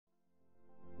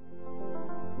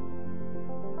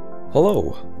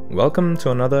Hello, welcome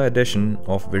to another edition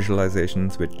of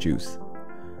Visualizations with JUCE.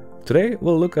 Today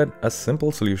we'll look at a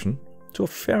simple solution to a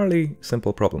fairly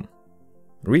simple problem.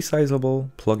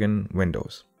 Resizable plugin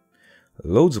windows.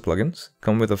 Loads of plugins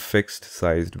come with a fixed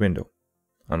sized window,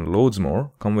 and loads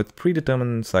more come with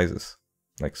predetermined sizes,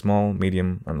 like small,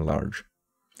 medium, and large.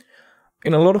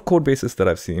 In a lot of code bases that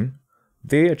I've seen,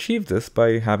 they achieve this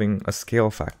by having a scale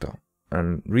factor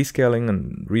and rescaling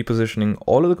and repositioning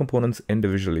all of the components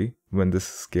individually when this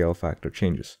scale factor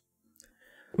changes.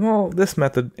 Well, this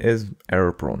method is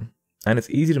error prone, and it's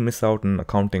easy to miss out on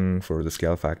accounting for the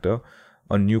scale factor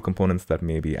on new components that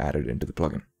may be added into the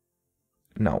plugin.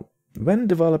 Now, when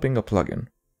developing a plugin,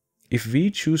 if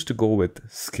we choose to go with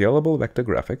scalable vector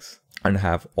graphics and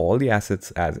have all the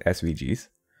assets as SVGs,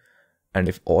 and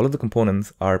if all of the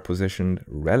components are positioned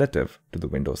relative to the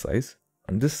window size,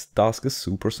 and this task is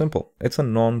super simple. It's a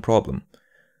non-problem.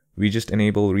 We just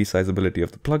enable resizability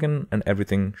of the plugin and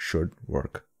everything should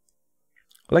work.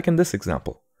 Like in this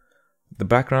example, the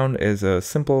background is a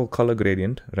simple color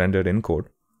gradient rendered in code,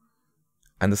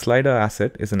 and the slider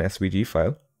asset is an SVG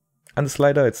file, and the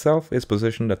slider itself is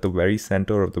positioned at the very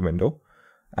center of the window,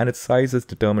 and its size is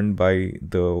determined by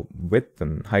the width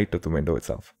and height of the window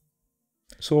itself.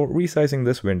 So resizing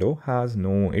this window has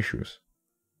no issues.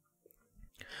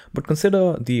 But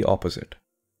consider the opposite: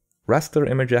 raster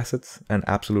image assets and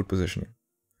absolute positioning.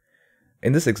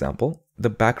 In this example, the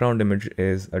background image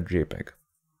is a JPEG.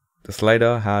 The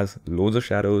slider has loads of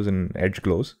shadows and edge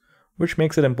glows, which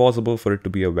makes it impossible for it to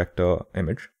be a vector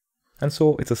image. And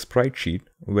so it's a sprite sheet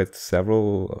with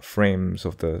several frames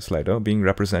of the slider being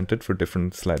represented for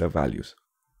different slider values.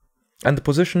 And the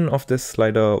position of this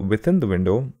slider within the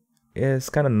window is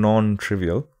kind of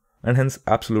non-trivial, and hence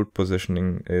absolute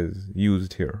positioning is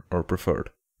used here or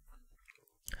preferred.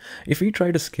 If we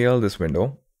try to scale this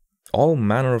window, all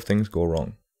manner of things go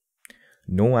wrong.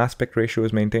 No aspect ratio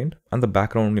is maintained, and the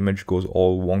background image goes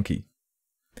all wonky.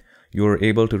 You're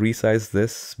able to resize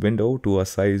this window to a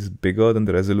size bigger than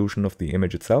the resolution of the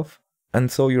image itself,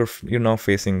 and so you're now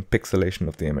facing pixelation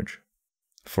of the image.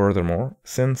 Furthermore,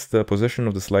 since the position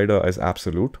of the slider is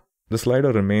absolute, the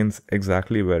slider remains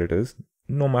exactly where it is,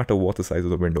 no matter what the size of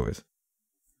the window is.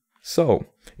 So,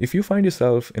 if you find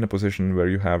yourself in a position where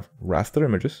you have raster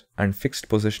images and fixed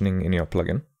positioning in your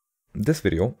plugin, this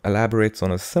video elaborates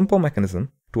on a simple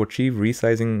mechanism to achieve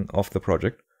resizing of the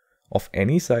project of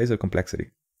any size or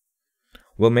complexity.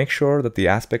 We'll make sure that the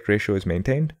aspect ratio is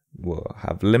maintained, we'll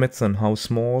have limits on how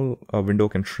small a window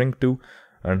can shrink to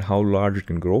and how large it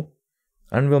can grow,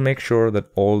 and we'll make sure that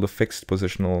all the fixed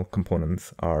positional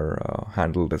components are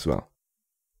handled as well.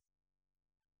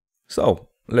 So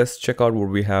let's check out what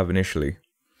we have initially.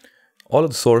 All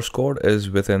of the source code is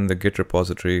within the Git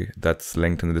repository that's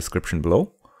linked in the description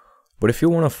below. But if you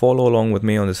want to follow along with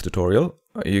me on this tutorial,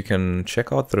 you can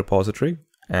check out the repository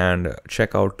and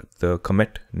check out the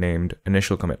commit named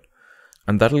initial commit.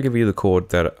 And that'll give you the code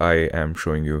that I am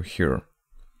showing you here.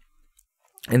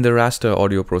 In the Raster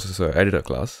audio processor editor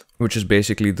class, which is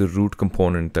basically the root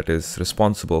component that is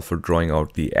responsible for drawing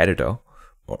out the editor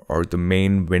or the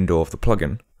main window of the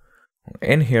plugin,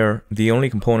 in here, the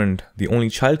only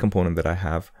child component that I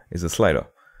have is a slider,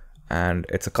 and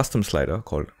it's a custom slider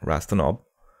called Raster knob.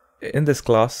 In this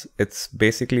class, it's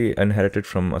basically inherited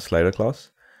from a slider class,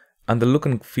 and the look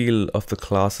and feel of the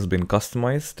class has been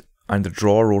customized, and the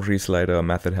draw rotary slider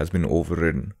method has been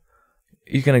overridden.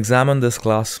 You can examine this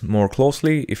class more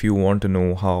closely if you want to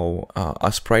know how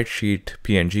a sprite sheet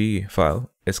PNG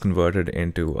file is converted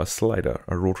into a slider,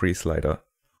 a rotary slider.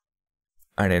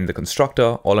 And in the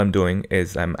constructor, all I'm doing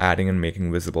is I'm adding and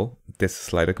making visible this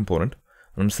slider component.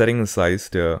 And I'm setting the size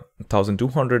to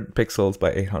 1200 pixels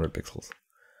by 800 pixels.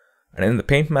 And in the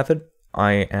paint method,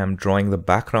 I am drawing the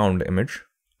background image,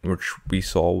 which we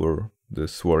saw were the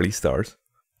swirly stars.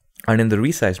 And in the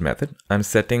resize method, I'm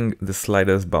setting the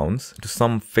slider's bounds to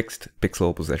some fixed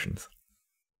pixel positions.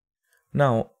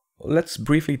 Now, let's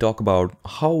briefly talk about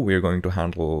how we're going to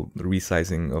handle the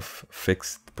resizing of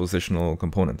fixed positional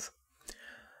components.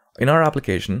 In our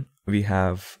application, we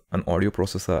have an audio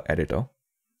processor editor,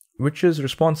 which is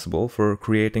responsible for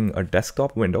creating a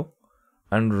desktop window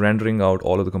and rendering out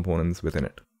all of the components within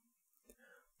it.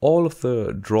 All of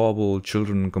the drawable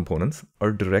children components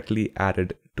are directly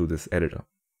added to this editor.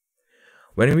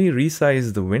 When we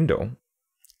resize the window,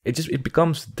 it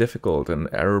becomes difficult and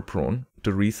error prone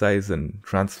to resize and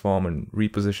transform and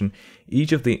reposition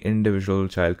each of the individual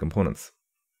child components.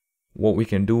 What we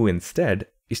can do instead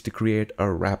is to create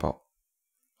a wrapper.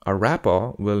 A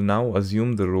wrapper will now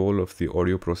assume the role of the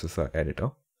audio processor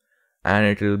editor, and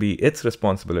it will be its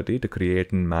responsibility to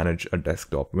create and manage a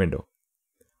desktop window.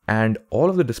 And all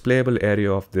of the displayable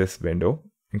area of this window,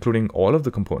 including all of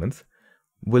the components,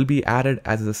 will be added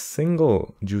as a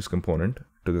single JUCE component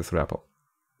to this wrapper.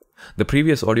 The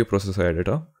previous audio processor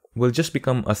editor will just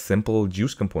become a simple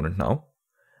JUCE component now,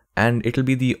 and it'll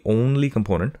be the only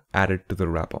component added to the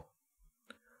wrapper.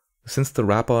 Since the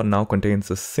wrapper now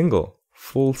contains a single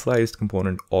full-sized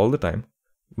component all the time,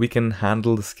 we can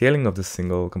handle the scaling of this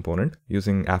single component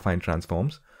using affine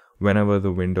transforms whenever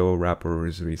the window wrapper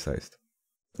is resized.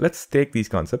 Let's take these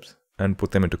concepts and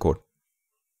put them into code.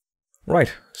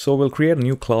 Right, so we'll create a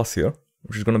new class here,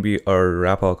 which is going to be our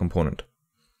wrapper component.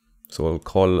 So we'll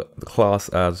call the class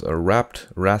as a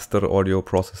wrapped raster audio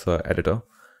processor editor,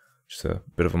 which is a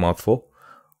bit of a mouthful,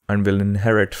 and we'll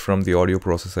inherit from the audio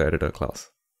processor editor class,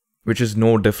 which is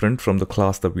no different from the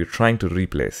class that we're trying to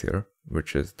replace here,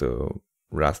 which is the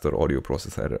raster audio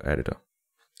processor editor.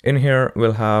 In here,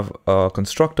 we'll have a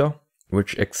constructor,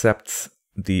 which accepts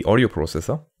the audio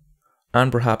processor,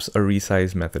 and perhaps a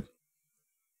resize method.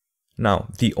 Now,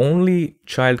 the only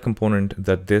child component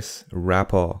that this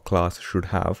wrapper class should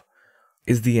have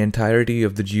is the entirety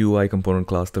of the GUI component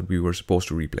class that we were supposed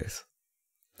to replace.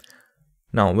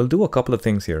 Now, we'll do a couple of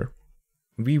things here.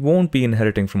 We won't be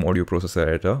inheriting from audio processor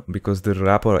editor because the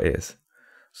wrapper is.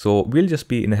 So we'll just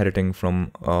be inheriting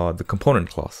from the component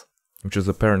class, which is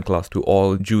the parent class to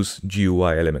all JUCE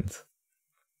GUI elements.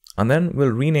 And then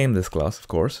we'll rename this class, of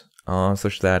course,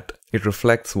 such that it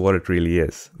reflects what it really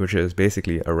is, which is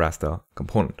basically a raster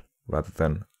component rather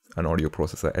than an audio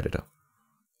processor editor.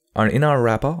 And in our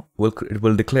wrapper, it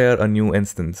will declare a new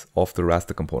instance of the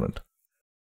raster component.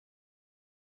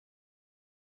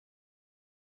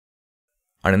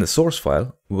 And in the source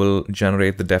file, we'll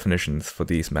generate the definitions for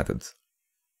these methods.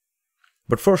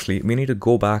 But firstly, we need to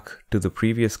go back to the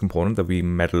previous component that we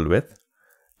meddled with,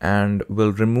 and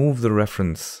we'll remove the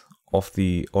reference of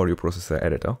the audio processor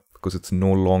editor because it's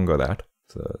no longer that.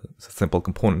 It's a simple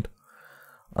component.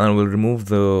 And we'll remove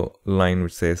the line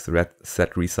which says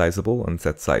set resizable and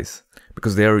set size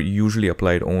because they are usually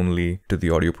applied only to the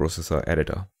audio processor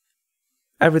editor.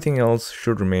 Everything else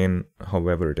should remain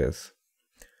however it is.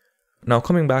 Now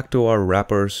coming back to our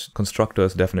wrapper's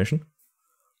constructor's definition,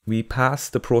 we pass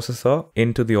the processor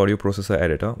into the audio processor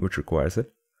editor, which requires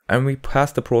it, and we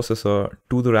pass the processor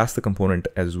to the raster component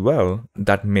as well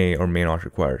that may or may not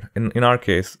require it. In our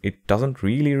case, it doesn't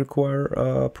really require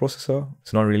a processor.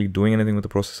 It's not really doing anything with the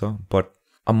processor, but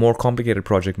a more complicated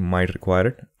project might require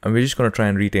it, and we're just going to try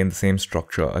and retain the same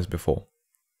structure as before.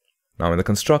 Now in the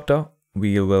constructor,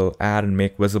 we will add and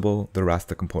make visible the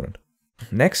raster component.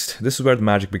 Next, this is where the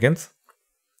magic begins.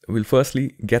 We'll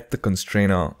firstly get the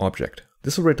constrainer object.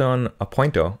 This will return a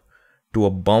pointer to a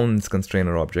bounds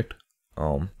constrainer object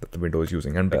that the window is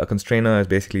using. And a constrainer is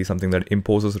basically something that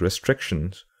imposes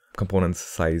restrictions, component's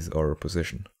size or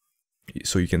position.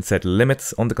 So you can set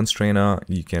limits on the constrainer,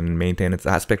 you can maintain its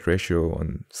aspect ratio,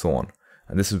 and so on.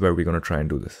 And this is where we're going to try and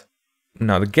do this.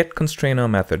 Now the getConstrainer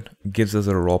method gives us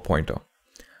a raw pointer.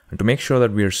 And to make sure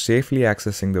that we are safely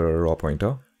accessing the raw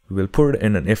pointer, we will put it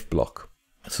in an if block.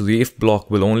 So the if block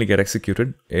will only get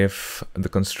executed if the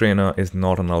constrainer is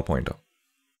not a null pointer.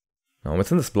 Now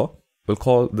within this block, we'll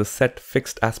call the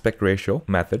setFixedAspectRatio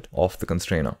method of the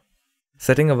constrainer.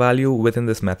 Setting a value within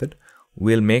this method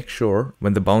will make sure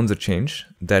when the bounds are changed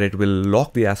that it will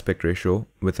lock the aspect ratio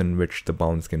within which the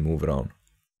bounds can move around.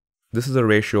 This is a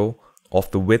ratio of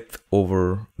the width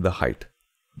over the height.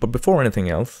 But before anything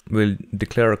else, we'll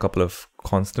declare a couple of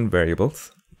constant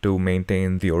variables to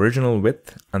maintain the original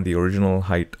width and the original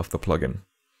height of the plugin.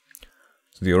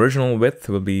 So the original width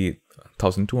will be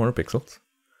 1200 pixels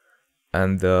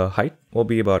and the height will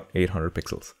be about 800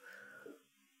 pixels.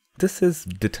 This is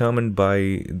determined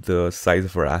by the size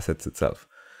of our assets itself.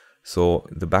 So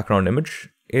the background image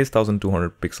is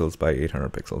 1200 pixels by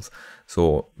 800 pixels.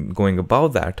 So going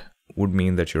above that would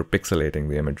mean that you're pixelating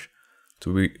the image.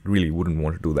 So we really wouldn't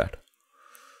want to do that.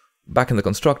 Back in the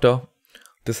constructor,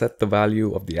 to set the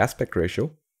value of the aspect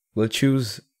ratio, we'll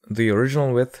choose the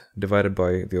original width divided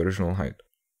by the original height.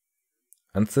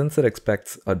 And since it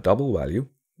expects a double value,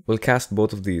 we'll cast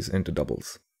both of these into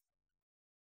doubles.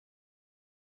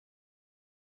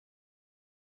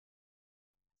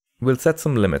 We'll set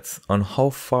some limits on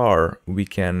how far we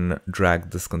can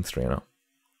drag this constrainer.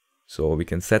 So we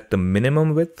can set the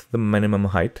minimum width, the minimum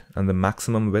height, and the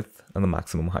maximum width and the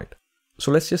maximum height.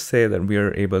 So let's just say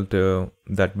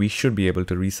that we should be able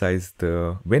to resize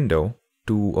the window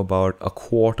to about a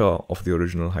quarter of the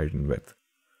original height and width.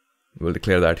 We'll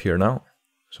declare that here now.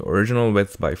 So original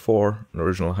width by 4, and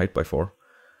original height by 4.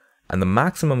 And the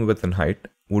maximum width and height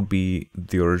would be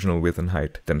the original width and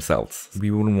height themselves. We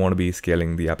wouldn't want to be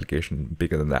scaling the application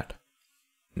bigger than that.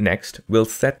 Next, we'll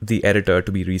set the editor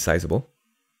to be resizable.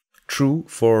 True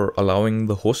for allowing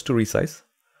the host to resize,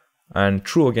 and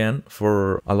true again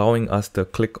for allowing us to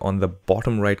click on the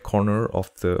bottom right corner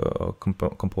of the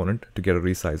component to get a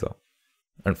resizer.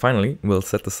 And finally, we'll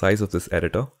set the size of this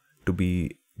editor to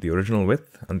be the original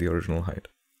width and the original height.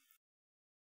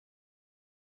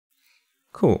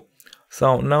 Cool.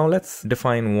 So now let's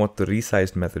define what the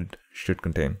resized method should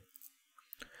contain.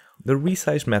 The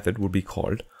resized method would be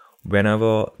called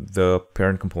whenever the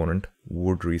parent component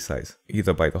would resize,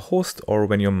 either by the host or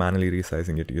when you're manually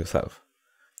resizing it yourself.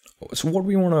 So what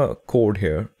we want to code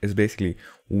here is basically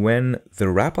when the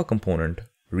wrapper component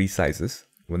resizes,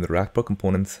 when the wrapper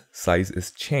component's size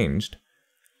is changed,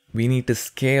 we need to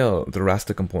scale the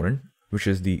raster component, which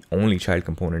is the only child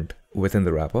component within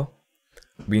the wrapper.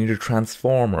 We need to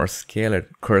transform or scale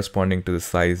it corresponding to the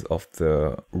size of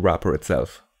the wrapper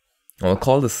itself. I'll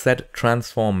call the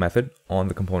setTransform method on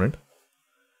the component,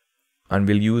 and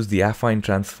we'll use the affine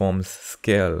transforms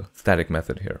scale static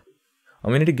method here.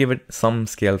 And we need to give it some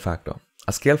scale factor.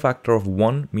 A scale factor of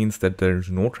 1 means that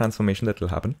there's no transformation that will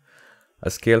happen.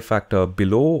 A scale factor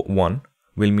below 1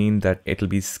 will mean that it'll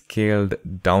be scaled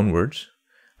downwards.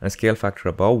 And a scale factor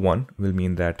above 1 will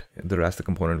mean that the raster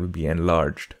component will be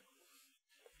enlarged.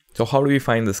 So how do we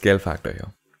find the scale factor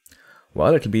here?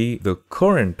 Well, it'll be the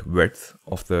current width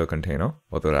of the container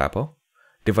or the wrapper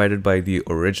divided by the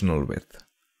original width.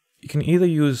 You can either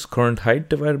use current height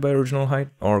divided by original height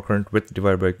or current width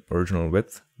divided by original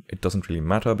width. It doesn't really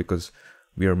matter because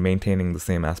we are maintaining the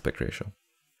same aspect ratio.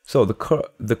 So the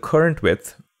current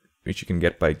width, which you can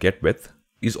get by getWidth,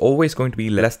 is always going to be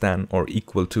less than or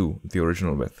equal to the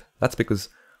original width. That's because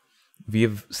we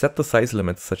have set the size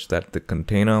limits such that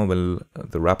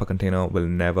the wrapper container will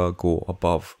never go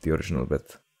above the original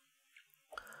width.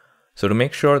 So to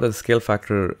make sure that the scale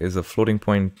factor is a floating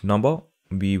point number,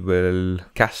 we will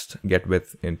cast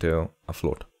getWidth into a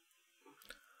float.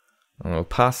 And we'll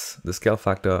pass the scale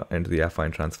factor into the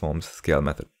affine transforms scale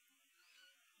method.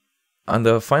 And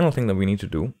the final thing that we need to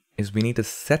do is we need to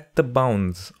set the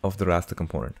bounds of the raster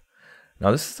component.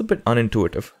 Now this is a bit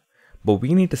unintuitive, but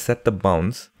we need to set the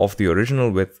bounds of the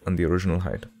original width and the original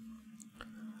height.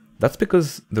 That's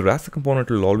because the raster component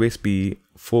will always be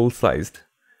full-sized,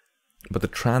 but the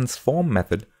transform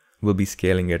method will be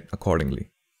scaling it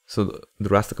accordingly. So the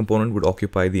raster component would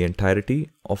occupy the entirety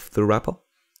of the wrapper.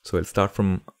 So it'll start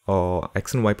from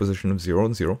X and Y position of 0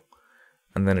 and 0,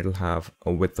 and then it'll have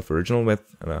a width of original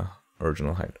width and a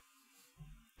original height.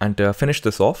 And to finish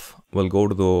this off, we'll go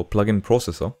to the plugin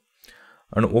processor.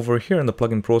 And over here in the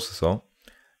plugin processor,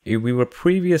 we were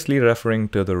previously referring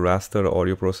to the raster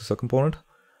audio processor component.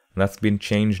 And that's been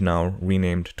changed now,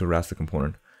 renamed to raster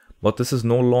component. But this is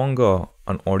no longer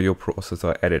an audio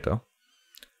processor editor.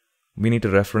 We need to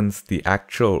reference the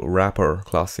actual wrapper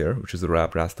class here, which is the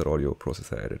raster audio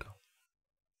processor editor.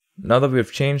 Now that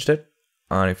we've changed it,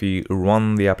 and if we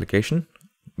run the application,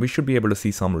 we should be able to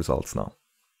see some results now.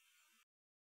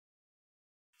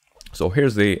 So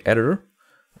here's the editor.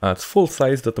 It's full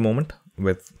sized at the moment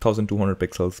with 1200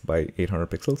 pixels by 800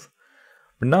 pixels.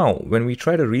 But now when we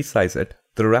try to resize it,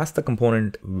 the raster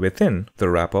component within the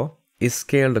wrapper is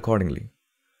scaled accordingly.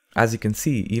 As you can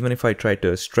see, even if I try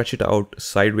to stretch it out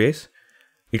sideways,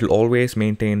 it will always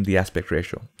maintain the aspect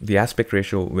ratio. The aspect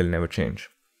ratio will never change.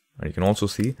 And you can also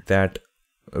see that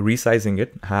resizing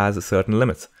it has certain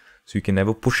limits. So you can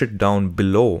never push it down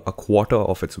below a quarter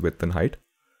of its width and height.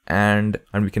 And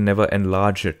we can never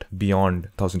enlarge it beyond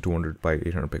 1200 by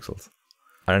 800 pixels.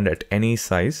 And at any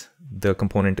size, the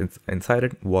component inside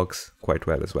it works quite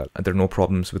well as well. And there are no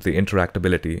problems with the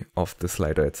interactability of the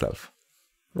slider itself.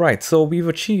 Right, so we've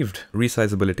achieved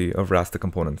resizability of raster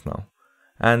components now.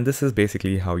 And this is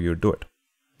basically how you do it.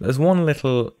 There's one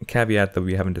little caveat that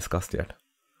we haven't discussed yet.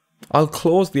 I'll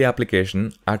close the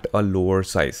application at a lower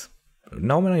size.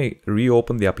 Now when I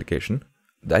reopen the application,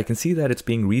 I can see that it's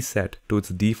being reset to its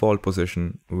default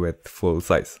position with full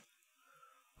size.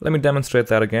 Let me demonstrate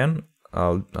that again.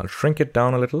 I'll shrink it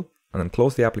down a little and then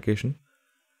close the application.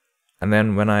 And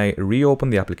then when I reopen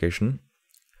the application,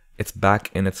 it's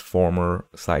back in its former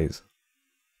size.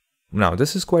 Now,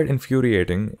 this is quite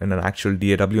infuriating in an actual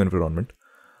DAW environment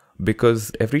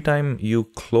because every time you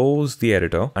close the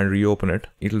editor and reopen it,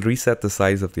 it'll reset the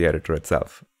size of the editor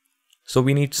itself. So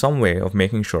we need some way of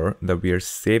making sure that we are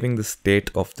saving the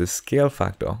state of the scale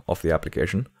factor of the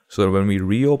application so that when we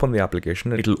reopen the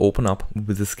application, it'll open up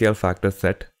with the scale factor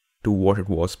set to what it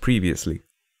was previously.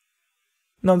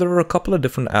 Now, there are a couple of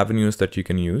different avenues that you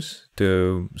can use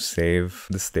to save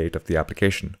the state of the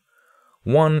application.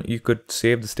 One, you could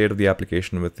save the state of the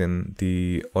application within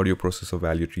the audio processor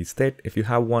value tree state if you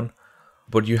have one,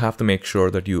 but you have to make sure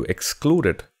that you exclude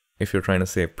it if you're trying to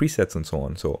save presets and so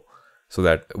on. So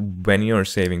that when you're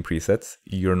saving presets,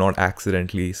 you're not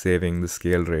accidentally saving the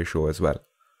scale ratio as well.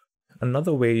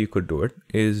 Another way you could do it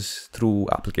is through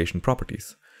application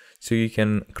properties. So you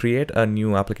can create a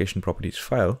new application properties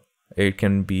file. It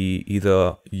can be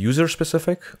either user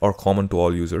specific or common to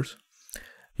all users.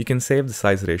 You can save the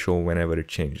size ratio whenever it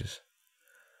changes.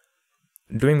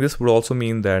 Doing this would also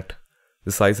mean that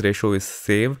the size ratio is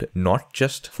saved not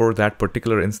just for that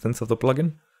particular instance of the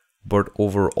plugin, but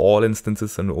over all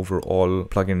instances and over all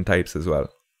plugin types as well.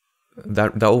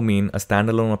 That will mean a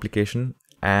standalone application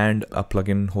and a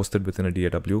plugin hosted within a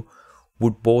DAW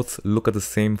would both look at the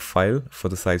same file for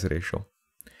the size ratio.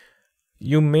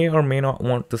 You may or may not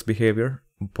want this behavior,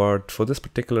 but for this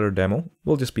particular demo,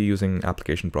 we'll just be using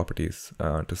application properties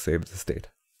to save the state.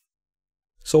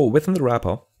 So within the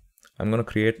wrapper, I'm going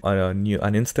to create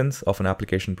an instance of an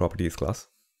application properties class,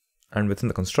 and within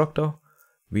the constructor,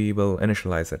 we will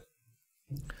initialize it.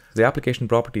 The application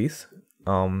properties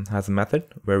has a method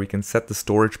where we can set the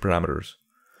storage parameters,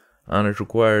 and it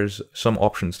requires some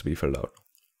options to be filled out.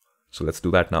 So let's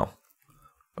do that now.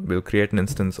 We'll create an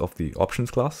instance of the options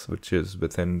class, which is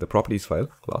within the properties file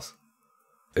class.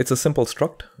 It's a simple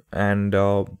struct, and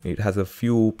it has a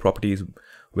few properties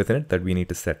within it that we need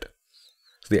to set.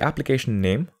 So the application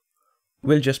name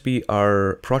will just be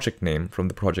our project name from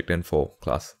the project info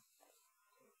class.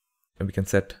 And we can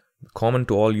set common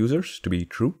to all users to be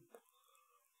true.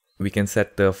 We can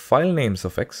set the file name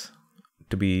suffix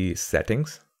to be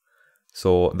settings.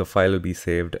 So the file will be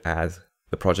saved as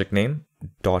the project name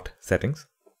 .settings.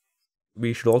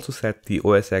 We should also set the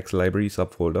OSX library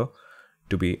subfolder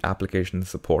to be application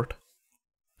support.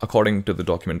 According to the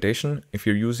documentation, if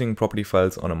you're using property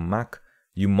files on a Mac,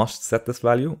 you must set this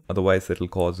value, otherwise it'll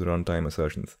cause runtime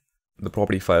assertions. The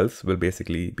property files will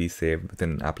basically be saved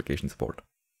within application support.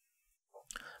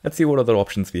 Let's see what other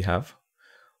options we have.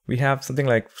 We have something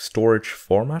like storage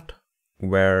format,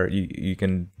 where you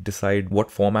can decide what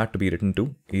format to be written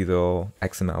to, either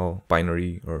XML,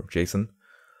 binary, or JSON.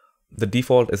 The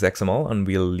default is XML, and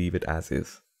we'll leave it as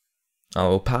is.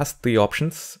 I'll pass the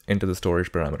options into the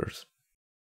storage parameters.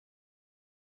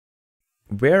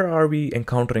 Where are we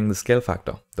encountering the scale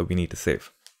factor that we need to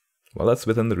save? Well, that's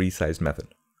within the resize method.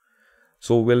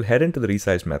 So we'll head into the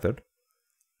resize method,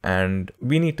 and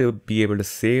we need to be able to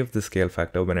save the scale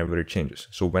factor whenever it changes.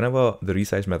 So whenever the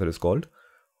resize method is called,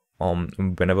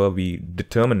 whenever we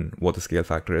determine what the scale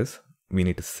factor is, we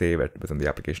need to save it within the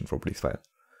application properties file.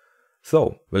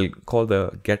 So we'll call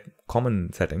the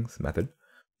getCommonSettings method,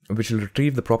 which will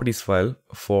retrieve the properties file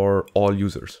for all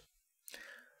users.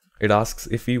 It asks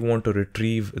if we want to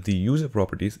retrieve the user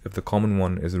properties if the common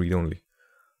one is read-only,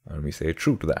 and we say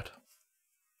true to that.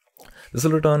 This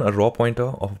will return a raw pointer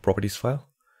of a properties file.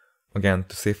 Again,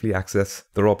 to safely access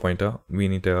the raw pointer, we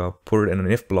need to put it in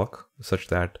an if block such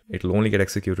that it will only get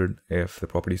executed if the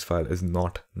properties file is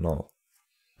not null.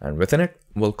 And within it,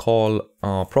 we'll call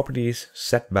properties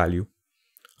set value,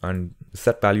 and the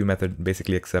set value method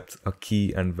basically accepts a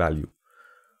key and value.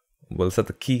 We'll set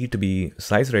the key to be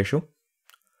size ratio,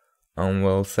 and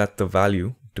we'll set the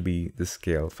value to be the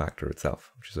scale factor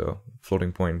itself, which is a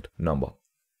floating point number.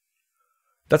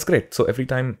 That's great. So every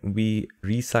time we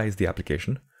resize the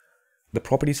application, the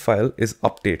properties file is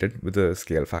updated with the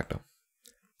scale factor.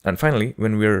 And finally,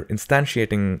 when we're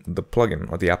instantiating the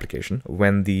plugin or the application,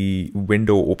 when the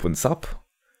window opens up,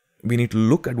 we need to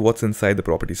look at what's inside the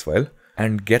properties file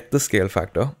and get the scale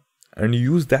factor and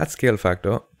use that scale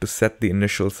factor to set the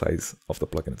initial size of the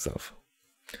plugin itself.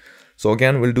 So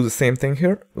again, we'll do the same thing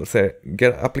here. We'll say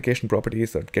get application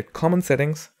properties that get common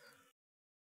settings.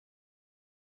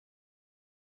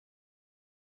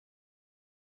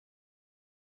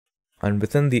 And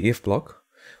within the if block,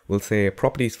 we'll say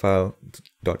properties file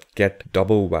dot get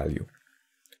double value.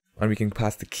 And we can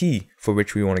pass the key for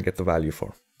which we want to get the value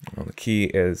for. Now, the key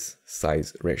is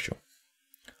size ratio.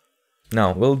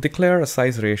 Now we'll declare a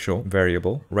size ratio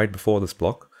variable right before this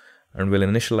block, and we'll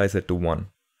initialize it to 1.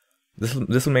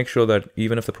 This will make sure that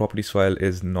even if the properties file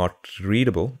is not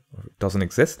readable, or doesn't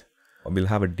exist, we'll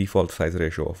have a default size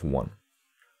ratio of 1.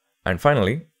 And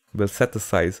finally, we'll set the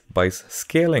size by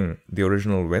scaling the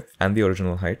original width and the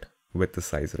original height with the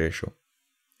size ratio.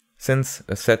 Since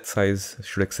a set size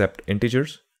should accept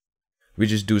integers, we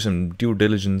just do some due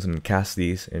diligence and cast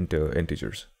these into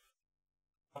integers.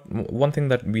 One thing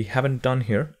that we haven't done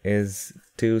here is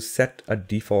to set a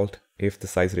default if the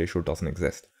size ratio doesn't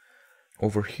exist.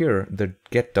 Over here, the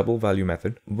get double value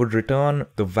method would return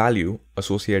the value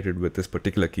associated with this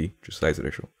particular key, which is size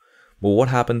ratio. But what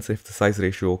happens if the size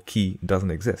ratio key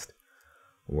doesn't exist?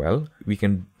 Well, we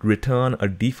can return a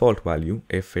default value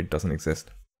if it doesn't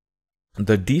exist.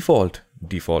 The default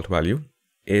value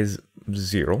is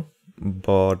 0,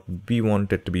 but we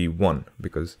want it to be 1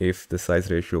 because if the size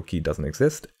ratio key doesn't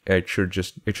exist, it should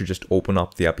just open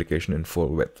up the application in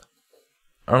full width.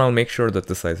 And I'll make sure that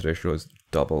the size ratio is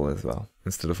double as well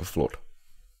instead of a float.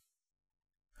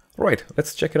 Right,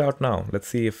 let's check it out now. Let's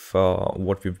see if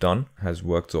what we've done has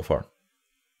worked so far.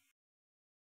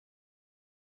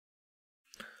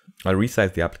 I'll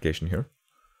resize the application here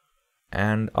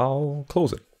and I'll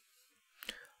close it.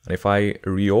 And if I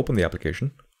reopen the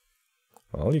application,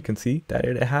 well, you can see that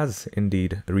it has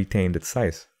indeed retained its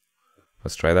size.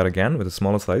 Let's try that again with a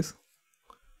smaller size.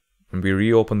 And we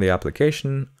reopen the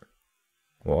application,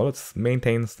 well, it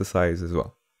maintains the size as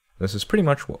well. This is pretty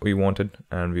much what we wanted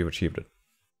and we've achieved it.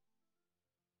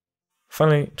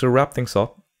 Finally, to wrap things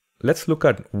up, let's look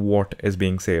at what is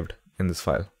being saved in this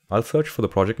file. I'll search for the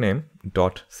project name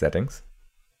 .settings,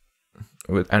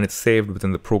 and it's saved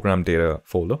within the program data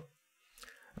folder.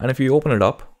 And if you open it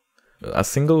up, a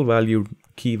single value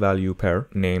key value pair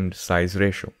named size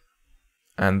ratio,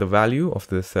 and the value of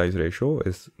this size ratio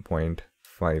is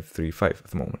 0.535 at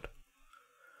the moment.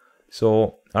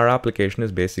 So our application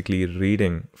is basically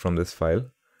reading from this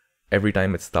file every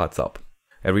time it starts up.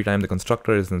 Every time the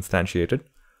constructor is instantiated,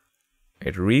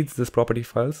 it reads this property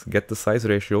files, gets the size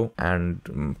ratio,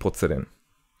 and puts it in.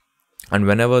 And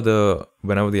whenever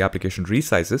the application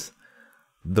resizes,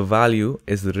 the value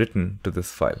is written to this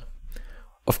file.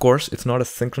 Of course, it's not a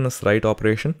synchronous write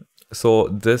operation. So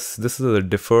this is a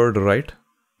deferred write,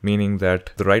 meaning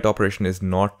that the write operation is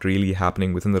not really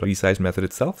happening within the resize method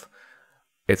itself.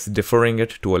 It's deferring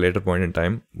it to a later point in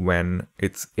time when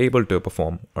it's able to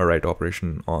perform a write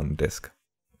operation on disk.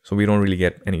 So we don't really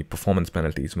get any performance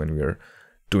penalties when we're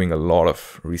doing a lot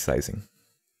of resizing.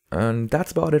 And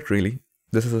that's about it really.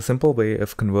 This is a simple way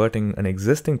of converting an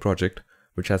existing project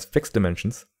which has fixed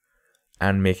dimensions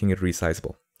and making it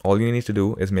resizable. All you need to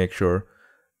do is make sure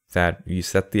that you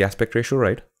set the aspect ratio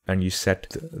right and you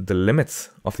set the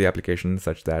limits of the application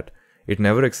such that it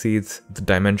never exceeds the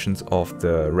dimensions of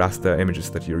the raster images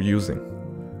that you're using.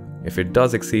 If it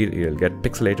does exceed, you'll get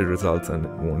pixelated results and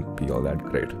it won't be all that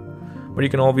great. But you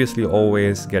can obviously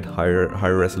always get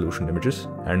higher resolution images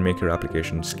and make your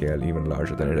application scale even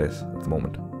larger than it is at the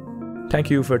moment. Thank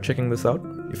you for checking this out.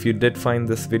 If you did find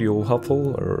this video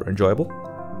helpful or enjoyable,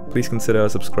 please consider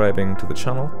subscribing to the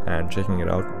channel and checking it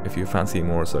out if you fancy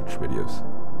more such videos.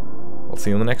 I'll see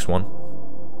you in the next one.